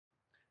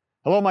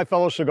Hello, my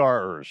fellow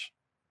Cigarers.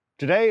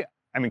 Today,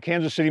 I'm in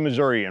Kansas City,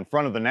 Missouri, in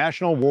front of the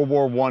National World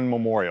War I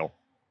Memorial.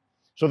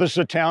 So this is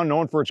a town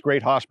known for its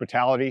great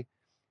hospitality,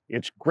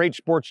 its great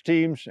sports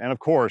teams, and of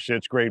course,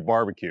 its great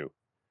barbecue.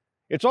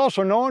 It's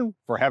also known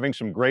for having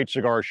some great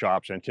cigar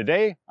shops, and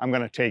today, I'm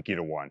going to take you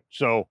to one.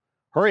 So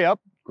hurry up,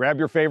 grab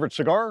your favorite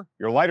cigar,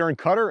 your lighter and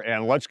cutter,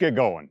 and let's get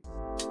going.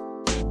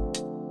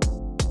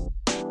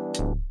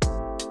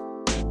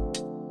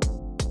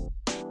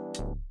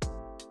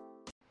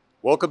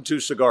 Welcome to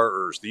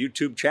Cigarers, the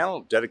YouTube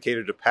channel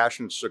dedicated to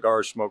passionate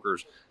cigar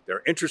smokers,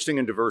 their interesting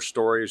and diverse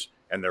stories,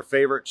 and their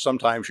favorite,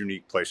 sometimes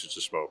unique places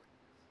to smoke.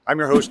 I'm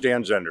your host,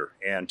 Dan Zender,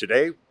 and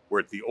today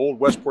we're at the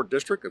old Westport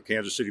district of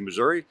Kansas City,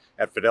 Missouri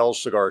at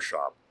Fidel's Cigar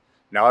Shop.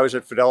 Now, I was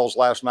at Fidel's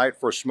last night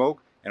for a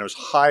smoke, and I was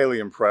highly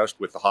impressed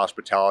with the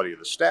hospitality of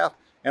the staff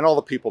and all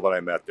the people that I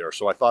met there,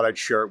 so I thought I'd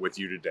share it with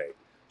you today.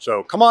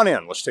 So come on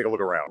in, let's take a look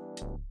around.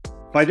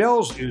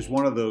 Fidel's is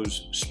one of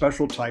those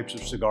special types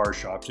of cigar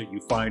shops that you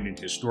find in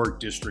historic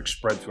districts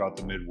spread throughout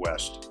the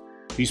Midwest.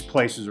 These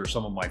places are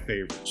some of my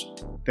favorites.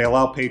 They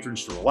allow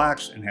patrons to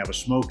relax and have a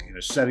smoke in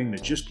a setting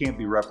that just can't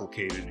be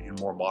replicated in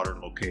more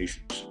modern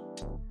locations.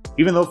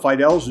 Even though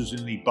Fidel's is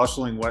in the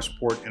bustling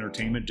Westport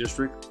entertainment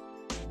district,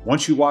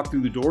 once you walk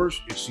through the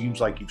doors, it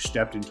seems like you've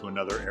stepped into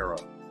another era.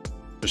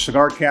 The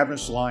cigar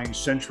cabinets line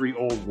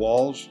century-old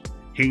walls.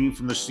 Hanging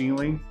from the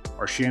ceiling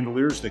are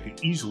chandeliers that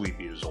could easily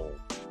be as old.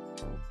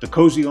 The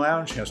cozy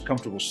lounge has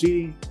comfortable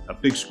seating, a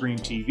big screen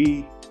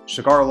TV,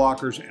 cigar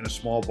lockers, and a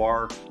small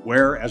bar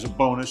where, as a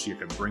bonus, you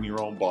can bring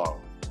your own bottle.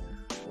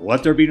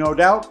 Let there be no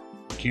doubt,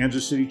 the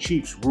Kansas City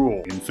Chiefs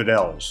rule in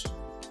Fidel's.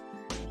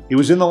 It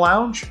was in the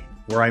lounge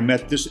where I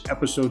met this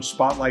episode's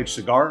Spotlight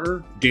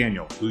Cigarer,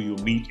 Daniel, who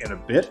you'll meet in a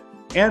bit,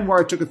 and where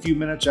I took a few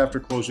minutes after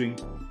closing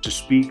to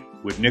speak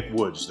with Nick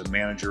Woods, the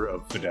manager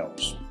of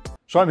Fidel's.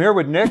 So I'm here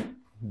with Nick,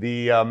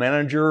 the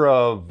manager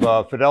of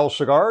Fidel's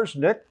Cigars.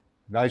 Nick,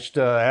 nice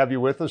to have you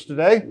with us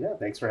today. Yeah,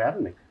 thanks for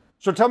having me.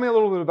 So tell me a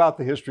little bit about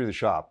the history of the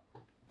shop.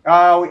 We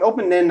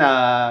opened in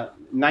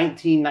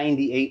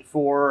 1998.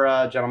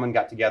 Four gentlemen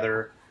got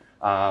together.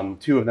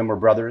 Two of them were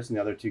brothers, and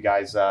the other two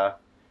guys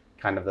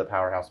kind of the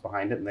powerhouse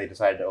behind it, and they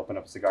decided to open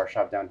up a cigar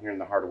shop down here in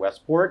the heart of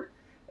Westport.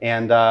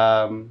 And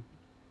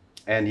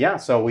yeah,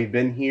 so we've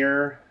been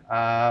here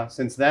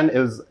since then. It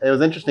was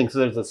interesting because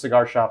there's a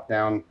cigar shop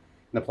down in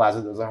the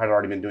plaza that had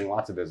already been doing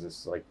lots of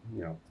business. Like,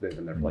 you know, they've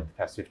been there for like the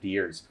past 50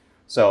 years.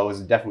 So it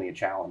was definitely a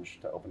challenge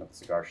to open up a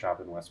cigar shop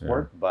in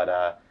Westport,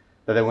 but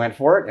they went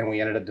for it, and we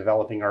ended up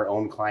developing our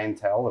own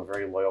clientele of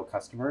very loyal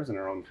customers and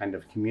our own kind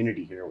of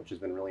community here, which has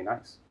been really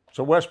nice.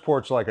 So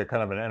Westport's like a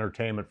kind of an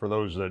entertainment for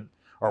those that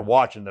are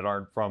watching that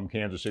aren't from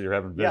Kansas City or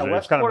haven't visited. Yeah,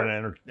 it's kind of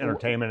an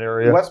entertainment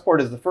area. Westport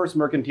is the first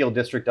mercantile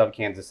district of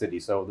Kansas City,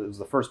 so it was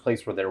the first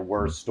place where there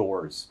were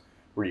stores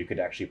where you could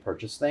actually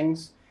purchase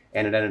things.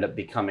 And it ended up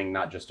becoming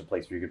not just a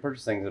place where you could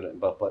purchase things,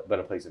 but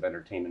a place of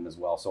entertainment as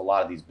well. So a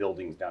lot of these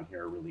buildings down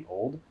here are really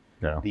old.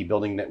 Yeah. The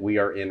building that we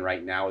are in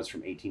right now is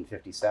from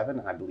 1857.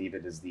 I believe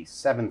it is the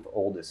 7th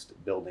oldest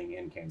building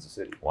in Kansas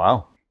City.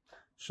 Wow.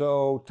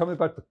 So tell me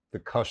about the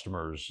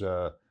customers.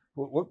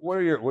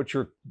 What's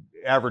your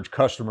average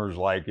customers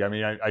like? I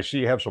mean, I see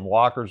you have some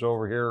lockers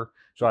over here.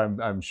 So I'm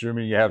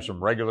assuming you have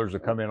some regulars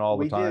that come in all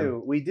the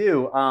time. We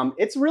do.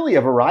 It's really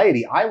a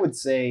variety. I would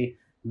say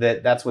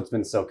that's what's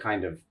been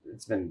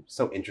it's been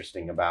so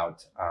interesting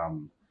about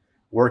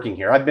working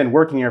here. I've been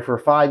working here for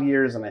 5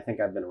 years, and I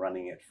think I've been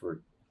running it for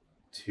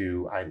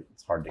 2.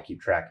 It's hard to keep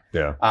track.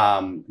 Yeah.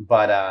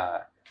 But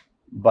I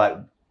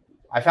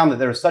found that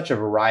there's such a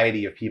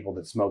variety of people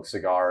that smoke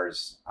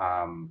cigars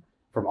from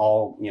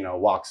all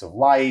walks of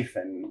life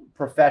and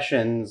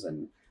professions,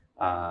 and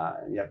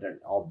you have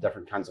all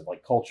different kinds of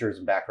like cultures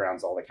and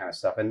backgrounds, all that kind of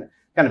stuff, and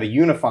kind of a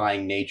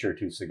unifying nature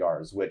to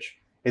cigars, which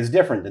is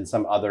different than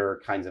some other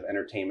kinds of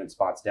entertainment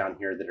spots down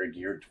here that are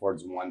geared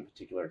towards one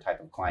particular type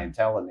of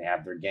clientele, and they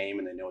have their game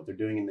and they know what they're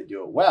doing and they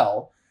do it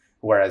well.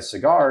 Whereas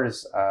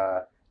cigars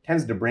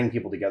tends to bring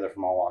people together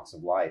from all walks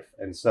of life.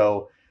 And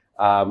so,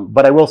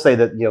 but I will say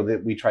that,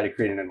 that we try to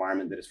create an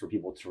environment that is for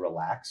people to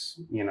relax,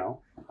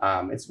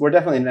 we're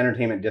definitely an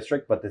entertainment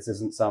district, but this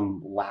isn't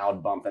some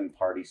loud bump and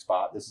party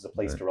spot. This is a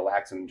place to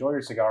relax and enjoy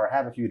your cigar,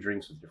 have a few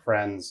drinks with your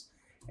friends.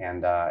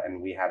 And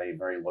we have a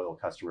very loyal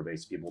customer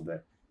base, people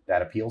that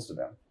appeals to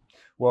them.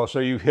 Well, so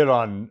you've hit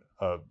on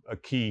a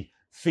key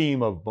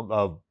theme of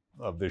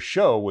the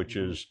show, which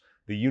is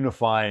the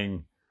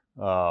unifying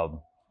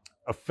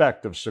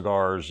effect of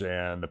cigars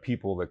and the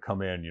people that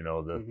come in,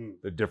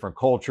 the different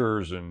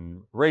cultures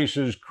and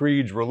races,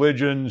 creeds,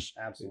 religions,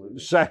 absolutely,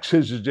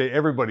 sexes.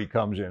 Everybody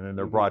comes in and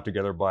they're brought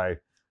together by,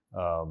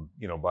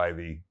 by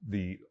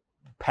the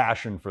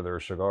passion for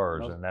their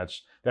cigars, and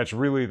that's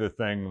really the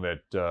thing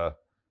that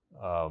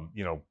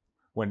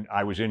when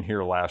I was in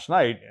here last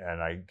night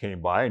and I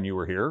came by and you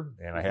were here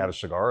and I had a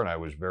cigar, and I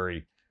was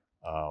very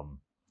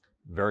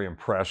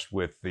impressed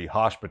with the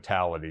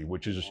hospitality,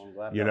 which is,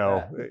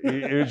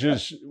 it's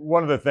just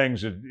one of the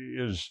things that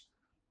is,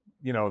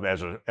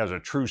 as a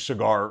true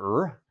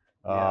cigarer,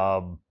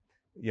 I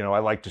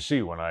like to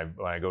see when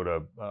I go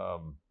to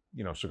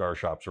cigar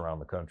shops around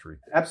the country.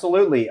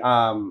 Absolutely.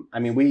 I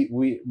mean,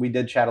 we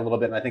did chat a little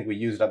bit, and I think we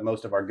used up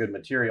most of our good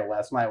material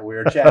last night when we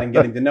were chatting,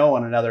 getting to know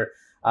one another.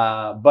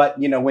 But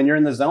when you're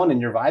in the zone and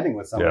you're vibing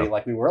with somebody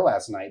like we were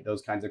last night,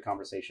 those kinds of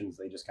conversations,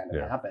 they just kind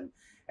of happen.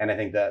 And I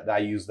think that I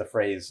use the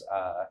phrase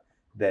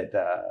that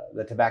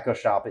the tobacco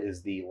shop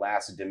is the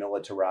last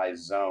demilitarized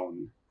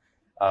zone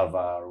of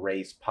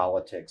race,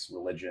 politics,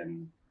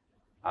 religion.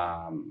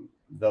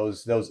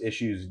 Those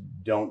issues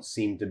don't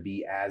seem to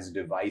be as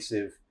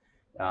divisive,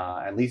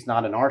 at least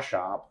not in our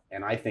shop.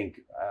 And I think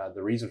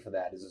the reason for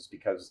that is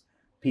because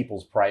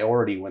people's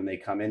priority when they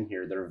come in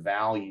here, their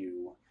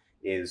value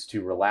is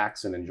to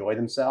relax and enjoy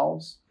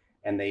themselves.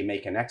 And they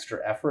make an extra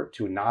effort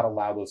to not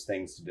allow those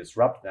things to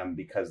disrupt them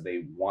because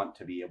they want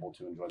to be able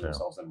to enjoy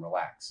themselves and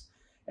relax.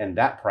 And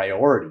that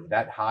priority,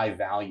 that high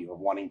value of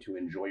wanting to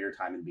enjoy your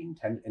time and being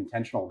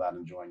intentional about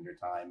enjoying your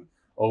time,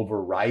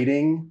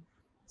 overriding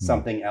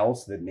something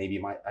else that maybe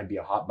might be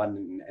a hot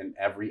button in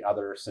every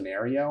other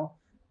scenario,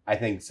 I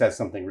think says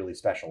something really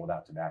special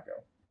about tobacco.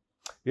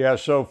 Yeah,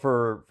 so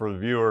for the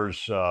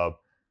viewers,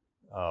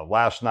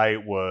 last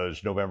night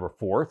was November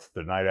 4th,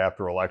 the night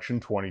after election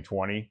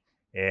 2020.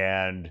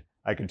 And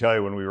I can tell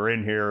you when we were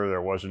in here,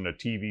 there wasn't a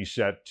TV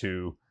set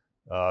to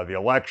the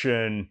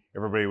election.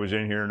 Everybody was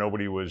in here.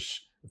 Nobody was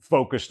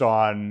focused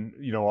on,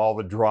 all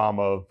the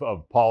drama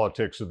of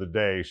politics of the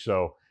day.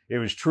 So it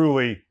was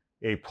truly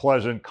a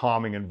pleasant,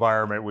 calming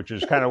environment, which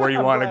is kind of where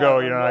you want to go.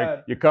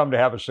 You come to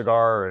have a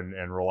cigar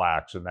and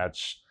relax. And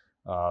that's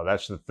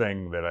the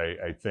thing that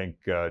I think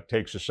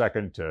takes a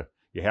second to,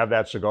 you have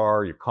that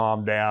cigar, you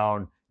calm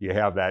down, you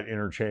have that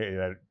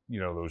interchange,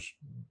 those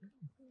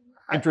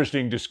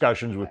interesting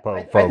discussions with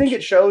folks. I think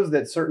it shows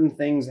that certain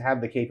things have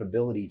the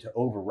capability to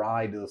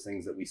override those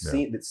things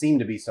that seem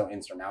to be so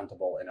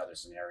insurmountable in other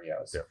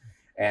scenarios. Yeah.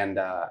 And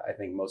I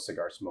think most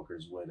cigar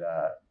smokers would,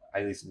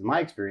 at least in my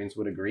experience,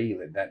 would agree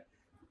that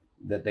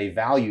they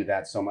value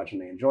that so much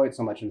and they enjoy it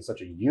so much, and it's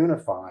such a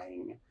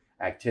unifying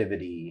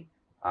activity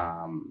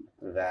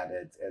that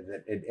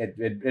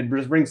it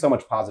just brings so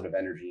much positive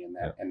energy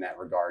in that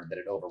regard that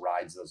it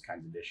overrides those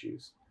kinds of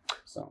issues.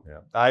 So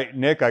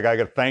Nick, I got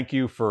to thank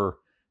you for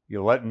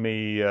letting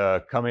me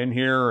come in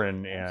here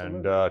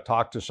and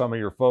talk to some of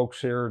your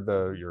folks here,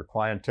 your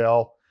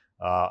clientele.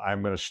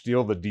 I'm going to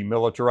steal the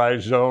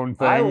demilitarized zone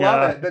thing. I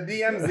love it. The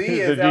DMZ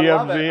is. The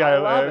DMZ. I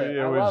love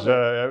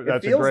it.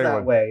 That's a great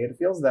one. It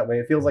feels that way.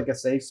 It feels like a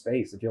safe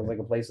space. It feels like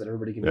a place that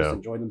everybody can just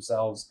enjoy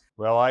themselves.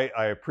 Well,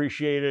 I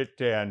appreciate it.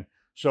 And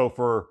so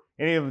for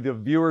any of the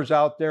viewers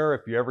out there,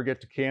 if you ever get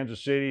to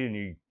Kansas City and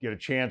you get a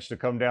chance to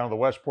come down to the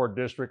Westport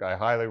district, I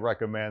highly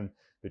recommend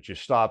that you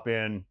stop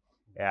in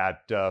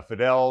at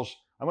Fidel's.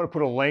 I'm going to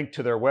put a link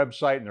to their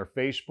website and their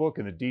Facebook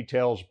and the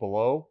details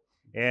below.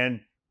 And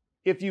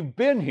if you've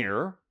been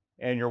here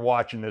and you're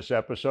watching this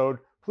episode,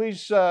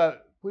 please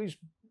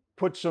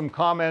put some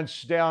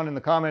comments down in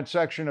the comment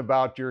section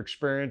about your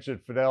experience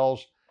at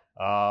Fidel's.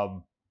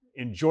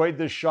 Enjoyed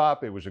this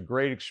shop. It was a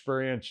great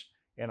experience,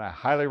 and I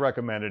highly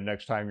recommend it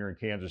next time you're in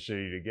Kansas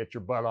City to get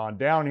your butt on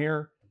down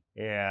here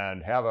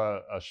and have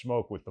a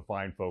smoke with the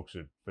fine folks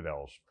at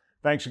Fidel's.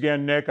 Thanks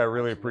again, Nick. I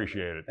really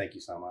appreciate it. Thank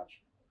you so much.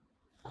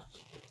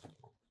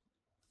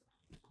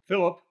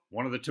 Philip,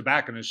 one of the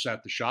tobacconists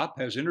at the shop,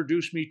 has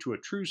introduced me to a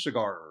true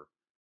cigarer.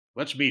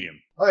 Let's meet him.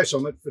 Hi, so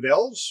I'm at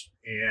Fidel's,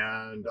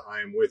 and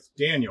I'm with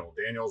Daniel.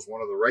 Daniel's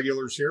one of the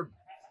regulars here.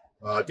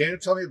 Daniel,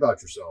 tell me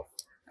about yourself.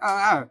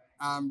 Hi,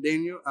 I'm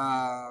Daniel.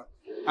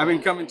 I've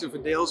been coming to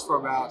Fidel's for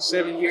about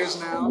 7 years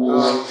now.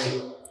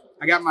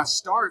 I got my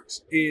start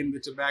in the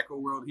tobacco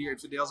world here at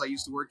Fidel's. I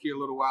used to work here a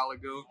little while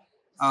ago.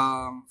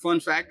 Fun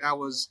fact, I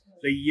was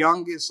the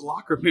youngest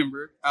locker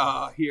member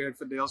here at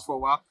Fidel's for a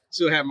while.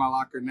 Still have my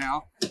locker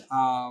now.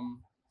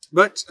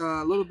 But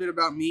a little bit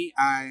about me.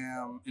 I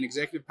am an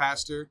executive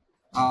pastor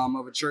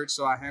of a church,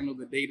 so I handle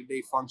the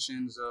day-to-day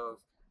functions of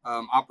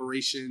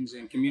operations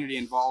and community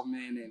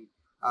involvement, and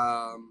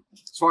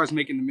as far as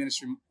making the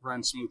ministry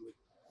run smoothly.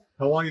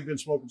 How long have you been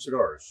smoking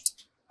cigars?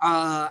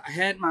 I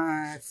had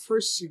my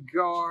first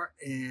cigar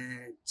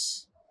at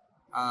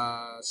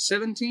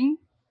 17.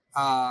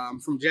 I'm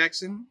from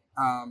Jackson,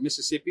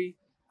 Mississippi.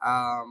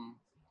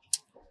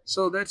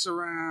 So that's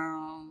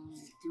around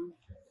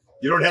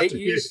you don't have 8 to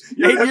years.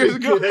 You don't 8 years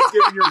have ago.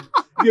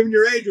 Giving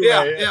your age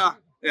away.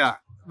 Yeah.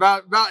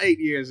 About 8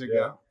 years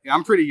ago. Yeah,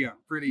 I'm pretty young.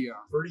 Pretty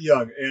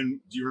young. And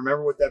do you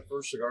remember what that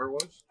first cigar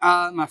was?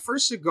 My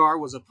first cigar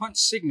was a punch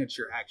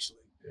signature, actually.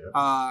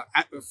 Yeah.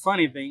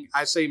 Funny thing,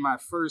 I say my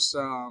first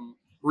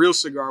real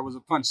cigar was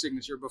a punch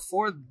signature.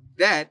 Before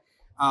that,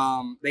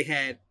 they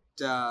had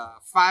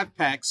 5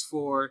 packs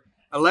for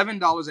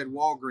 $11 at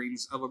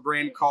Walgreens of a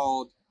brand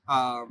called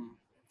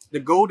the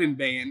Golden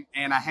Band,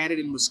 and I had it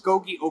in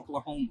Muskogee,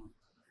 Oklahoma.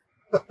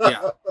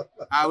 Yeah,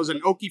 I was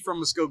an Okie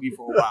from Muskogee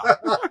for a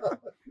while.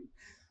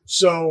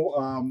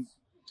 So,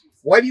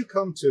 why do you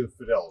come to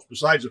Fidel's,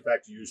 besides the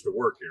fact you used to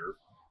work here?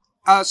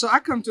 So I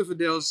come to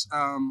Fidel's,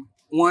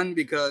 one,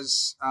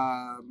 because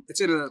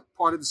it's in a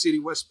part of the city,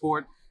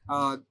 Westport,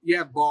 You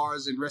have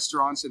bars and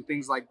restaurants and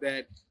things like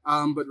that.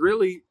 But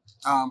really,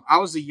 I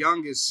was the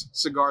youngest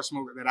cigar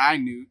smoker that I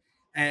knew.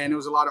 And there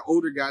was a lot of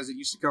older guys that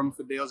used to come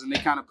to Fidel's, and they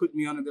kind of put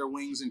me under their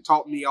wings and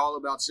taught me all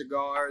about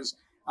cigars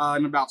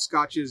and about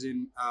scotches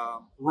and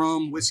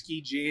rum,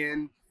 whiskey,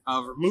 gin,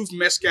 removed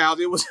mezcal.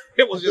 It was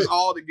just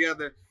all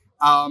together.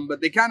 But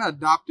they kind of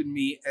adopted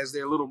me as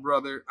their little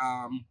brother.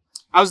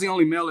 I was the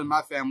only male in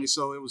my family,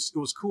 so it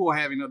was cool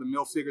having other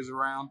male figures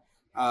around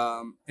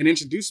and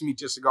introducing me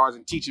to cigars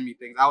and teaching me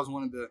things. I was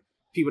one of the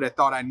people that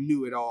thought I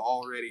knew it all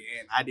already,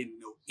 and I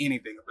didn't know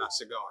anything about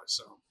cigars.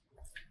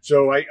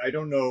 So I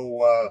don't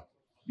know.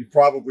 You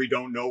probably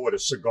don't know what a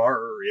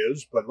cigarer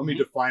is, but let me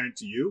define it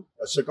to you.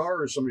 A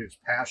cigar is somebody that's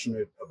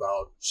passionate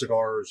about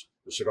cigars,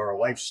 the cigar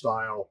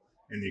lifestyle,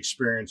 and the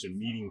experience in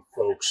meeting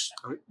folks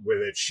with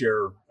it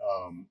share,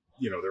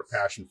 their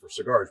passion for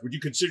cigars. Would you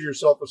consider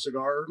yourself a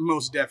cigarer?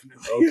 Most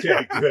definitely.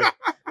 Okay, good.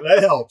 That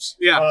helps.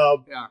 Yeah.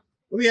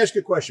 Let me ask you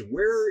a question.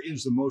 Where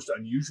is the most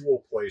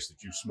unusual place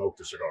that you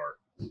smoked a cigar?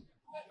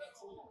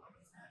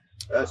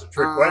 That's a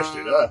trick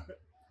question, huh?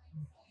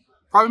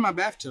 Probably my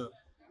bathtub.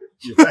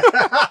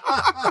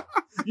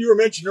 You were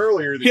mentioned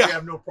earlier that you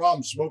have no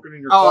problem smoking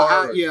in your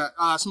car.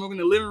 Smoking in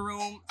the living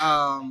room,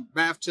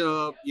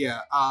 bathtub,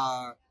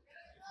 and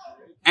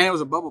it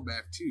was a bubble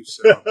bath too.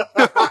 So,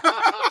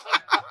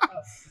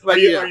 are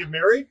you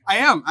married? I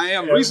am.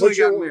 Recently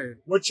got married.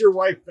 What's your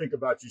wife think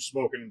about you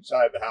smoking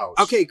inside the house?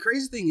 Okay,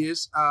 crazy thing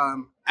is, I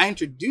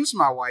introduced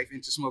my wife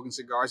into smoking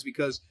cigars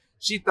because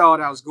she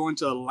thought I was going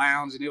to a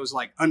lounge and it was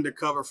like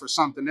undercover for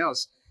something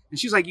else. And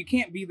she's like, you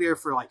can't be there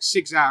for like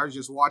 6 hours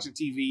just watching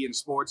TV and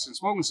sports and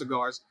smoking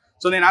cigars.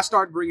 So then I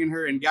started bringing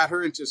her and got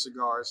her into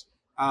cigars.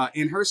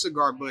 And her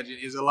cigar budget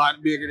is a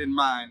lot bigger than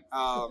mine.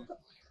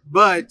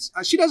 But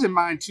she doesn't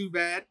mind too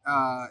bad,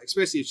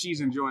 especially if she's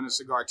enjoying a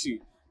cigar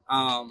too.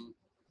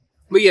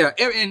 But yeah,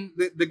 and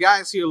the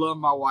guys here love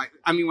my wife.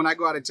 I mean, when I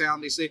go out of town,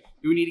 they say,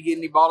 do we need to get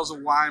any bottles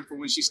of wine for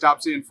when she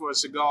stops in for a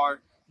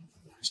cigar?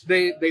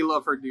 They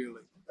love her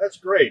dearly. That's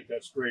great.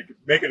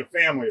 Making a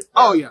family of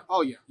her.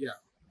 Oh, yeah.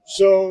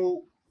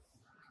 So,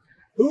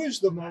 who is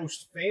the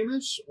most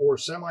famous or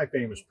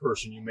semi-famous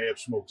person you may have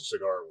smoked a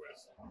cigar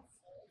with?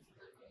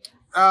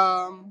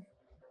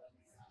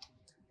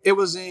 It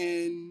was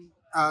in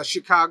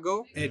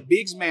Chicago at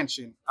Biggs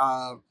Mansion.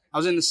 I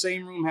was in the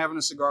same room having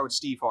a cigar with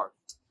Steve Harvey.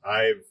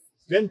 I've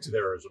been to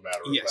there, as a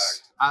matter of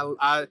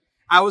fact.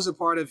 I was a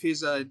part of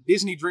his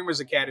Disney Dreamers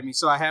Academy,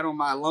 so I had on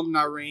my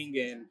alumni ring,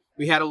 and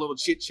we had a little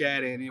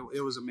chit-chat, and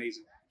it was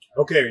amazing.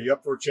 Okay, are you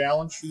up for a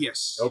challenge?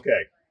 Yes.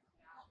 Okay.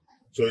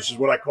 So this is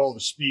what I call the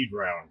speed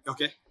round.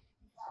 Okay.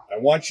 I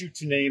want you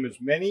to name as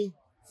many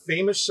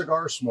famous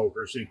cigar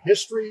smokers in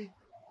history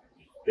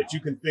that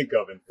you can think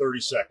of in 30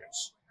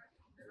 seconds.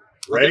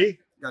 Ready? Okay.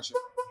 Gotcha.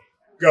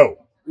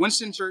 Go.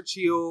 Winston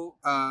Churchill,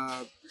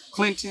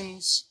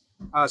 Clinton's,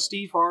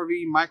 Steve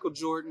Harvey, Michael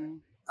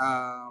Jordan.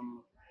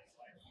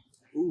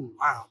 Ooh,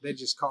 wow, that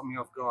just caught me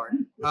off guard.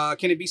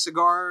 Can it be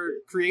cigar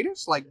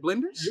creators, like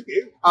blenders?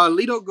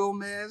 Lito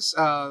Gomez,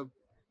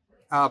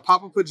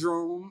 Papa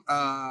Padron,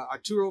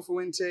 Arturo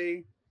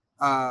Fuente,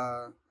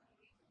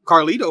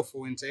 Carlito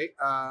Fuente.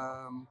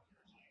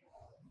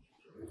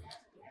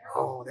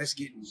 That's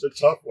getting... It's a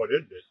tough one,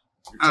 isn't it?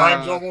 Your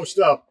time's almost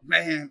up.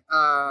 Man,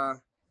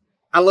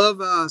 I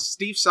love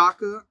Steve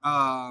Saka,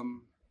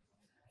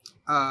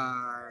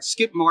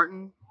 Skip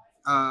Martin.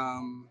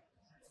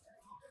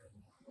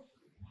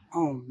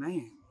 Oh,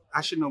 man.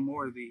 I should know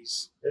more of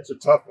these. It's a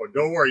tough one.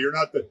 Don't worry. You're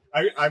not the...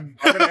 I'm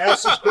going to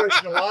ask this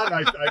question a lot,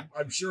 and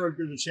I'm sure I'm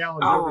going to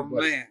challenge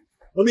everybody. Oh, man.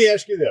 Let me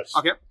ask you this.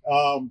 Okay.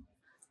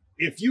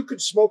 If you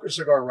could smoke a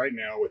cigar right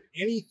now with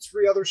any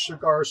 3 other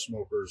cigar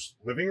smokers,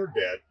 living or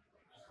dead,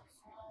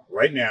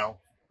 right now,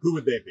 who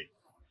would they be?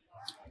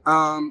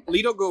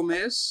 Lito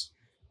Gomez.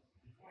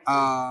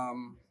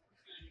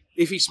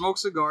 If he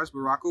smokes cigars,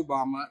 Barack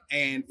Obama.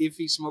 And if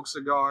he smokes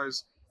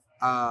cigars,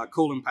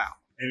 Colin Powell.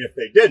 And if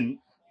they didn't,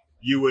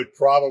 you would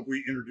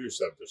probably introduce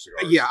them to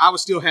cigars. Yeah, I would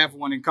still have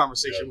one in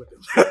conversation with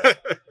them.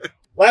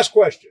 Last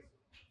question.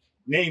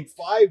 Name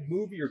 5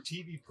 movie or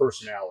TV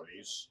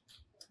personalities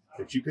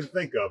that you can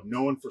think of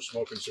known for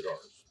smoking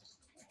cigars.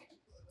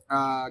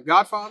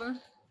 Godfather.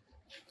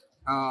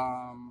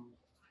 I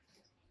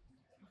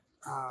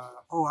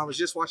was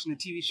just watching a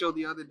TV show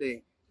the other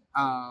day.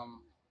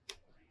 I'll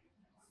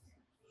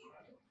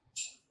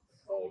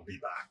be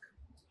back.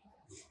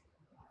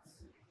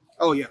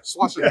 Oh, yeah,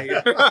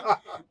 Schwarzenegger.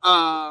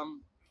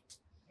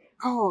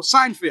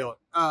 Seinfeld.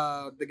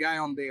 The guy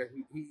on there.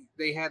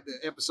 They had the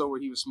episode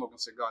where he was smoking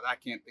cigars. I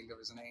can't think of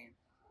his name.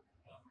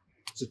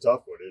 It's a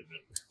tough one, isn't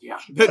it? Yeah.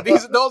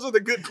 Those are the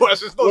good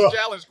questions,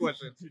 challenge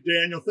questions.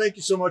 Daniel, thank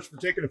you so much for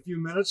taking a few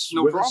minutes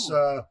with us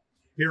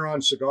here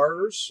on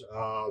Cigarers.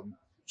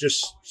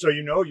 Just so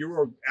you know, you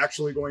are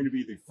actually going to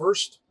be the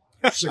first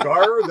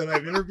cigar that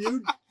I've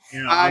interviewed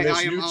on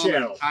this new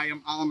channel. I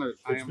am honored.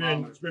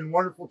 It's been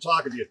wonderful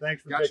talking to you.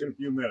 Thanks for taking a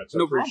few minutes.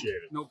 I appreciate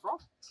it. No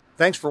problem.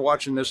 Thanks for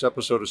watching this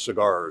episode of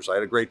Cigarers. I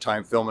had a great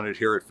time filming it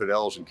here at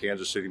Fidel's in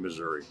Kansas City,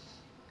 Missouri.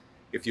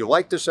 If you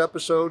liked this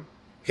episode,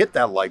 hit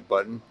that like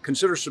button,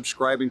 consider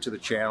subscribing to the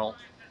channel,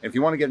 and if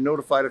you want to get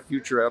notified of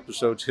future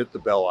episodes, hit the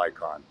bell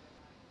icon.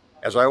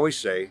 As I always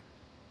say,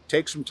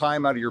 take some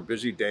time out of your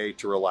busy day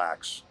to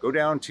relax. Go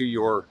down to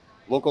your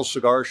local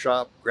cigar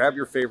shop, grab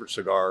your favorite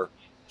cigar,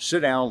 sit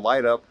down,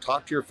 light up,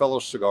 talk to your fellow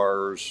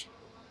cigarers,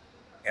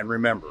 and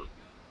remember,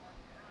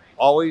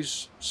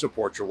 always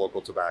support your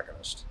local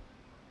tobacconist.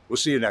 We'll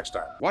see you next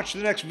time. Watch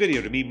the next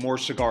video to meet more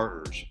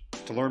Cigarers.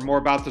 To learn more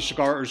about the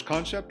Cigarers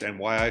concept and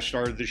why I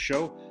started this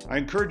show, I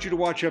encourage you to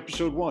watch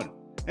episode 1.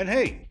 And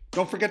hey,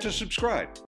 don't forget to subscribe.